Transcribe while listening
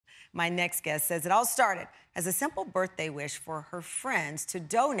My next guest says it all started as a simple birthday wish for her friends to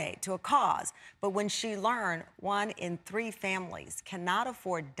donate to a cause. But when she learned 1 in 3 families cannot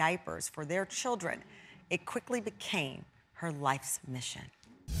afford diapers for their children, it quickly became her life's mission.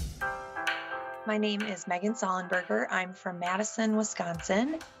 My name is Megan Sollenberger. I'm from Madison,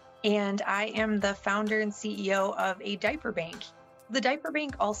 Wisconsin, and I am the founder and CEO of a diaper bank. The diaper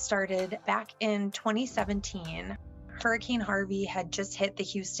bank all started back in 2017. Hurricane Harvey had just hit the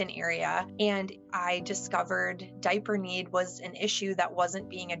Houston area, and I discovered diaper need was an issue that wasn't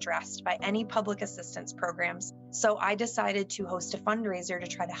being addressed by any public assistance programs. So I decided to host a fundraiser to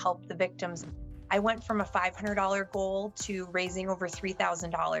try to help the victims. I went from a $500 goal to raising over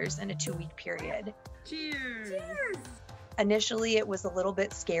 $3,000 in a 2-week period. Cheers! Cheers! Initially, it was a little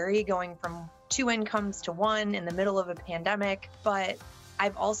bit scary going from 2 incomes to 1 in the middle of a pandemic, but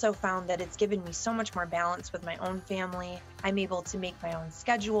I've also found that it's given me so much more balance with my own family. I'm able to make my own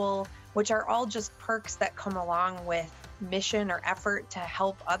schedule, which are all just perks that come along with mission or effort to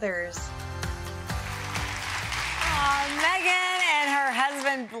help others. Megan and her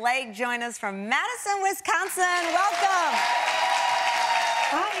husband Blake join us from Madison, Wisconsin. Welcome.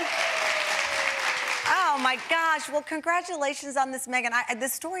 Hi. Oh my gosh. Well, congratulations on this, Megan.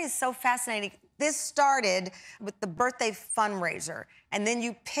 This story is so fascinating. This started with the birthday fundraiser, and then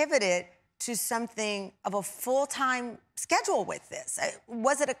you pivoted to something of a full-time schedule with this.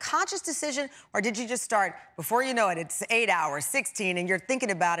 Was it a conscious decision, or did you just start, before you know it, it's 8 hours, 16, and you're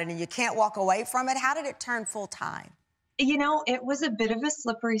thinking about it and you can't walk away from it? How did it turn full-time? You know, it was a bit of a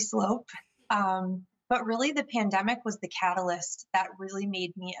slippery slope, but really the pandemic was the catalyst that really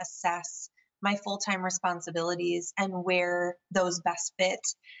made me assess my full-time responsibilities and where those best fit.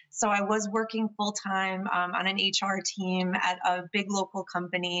 So I was working full-time on an HR team at a big local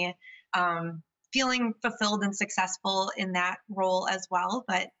company, feeling fulfilled and successful in that role as well.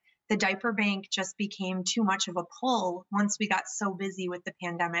 But the diaper bank just became too much of a pull once we got so busy with the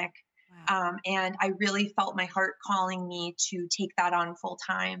pandemic. Wow. And I really felt my heart calling me to take that on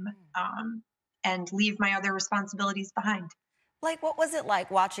full-time and leave my other responsibilities behind. Blake, what was it like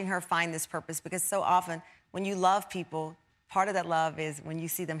watching her find this purpose? Because so often when you love people, part of that love is when you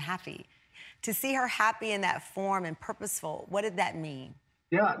see them happy. To see her happy in that form and purposeful, what did that mean?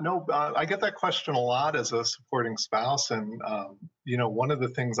 Yeah, no, I get that question a lot as a supporting spouse. And, one of the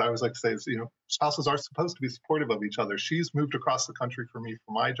things I always like to say is, spouses are supposed to be supportive of each other. She's moved across the country for me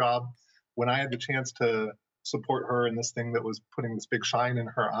for my job. When I had the chance to support her in this thing that was putting this big shine in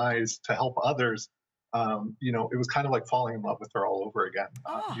her eyes to help others, it was kind of like falling in love with her all over again.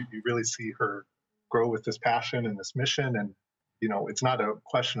 You really see her grow with this passion and this mission. And, it's not a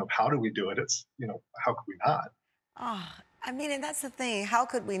question of how do we do it? It's, how could we not? And that's the thing. How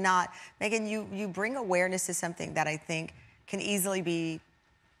could we not? Megan, you bring awareness to something that I think can easily be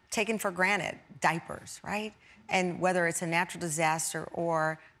taken for granted, diapers, right? And whether it's a natural disaster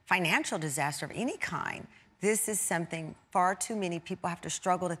or financial disaster of any kind, this is something far too many people have to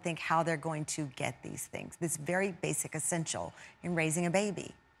struggle to think how they're going to get these things. This very basic essential in raising a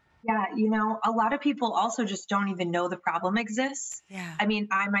baby. Yeah, a lot of people also just don't even know the problem exists. Yeah. I mean,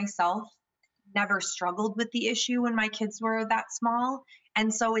 I myself never struggled with the issue when my kids were that small.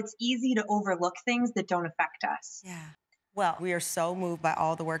 And so it's easy to overlook things that don't affect us. Yeah. Well, we are so moved by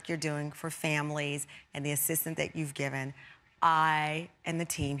all the work you're doing for families and the assistance that you've given. I and the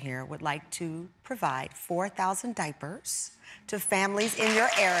team here would like to provide 4,000 diapers to families in your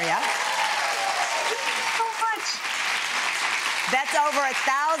area. Thank you so much. That's over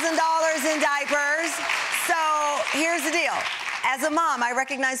 $1,000 in diapers. So here's the deal. As a mom, I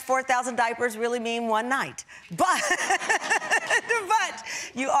recognize 4,000 diapers really mean one night. But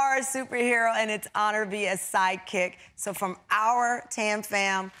you are a superhero, and it's an honor to be a sidekick. So from our Tam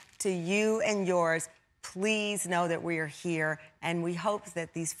fam to you and yours, please know that we are here, and we hope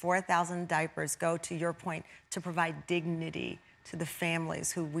that these 4,000 diapers go, to your point, to provide dignity to the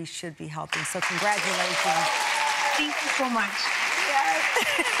families who we should be helping. So congratulations. Thank you so much. Yes.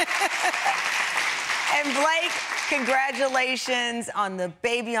 And Blake, congratulations on the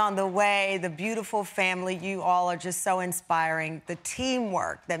baby on the way, the beautiful family. You all are just so inspiring. The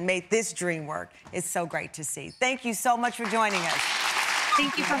teamwork that made this dream work is so great to see. Thank you so much for joining us.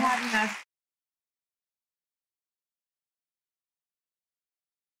 Thank you for having us.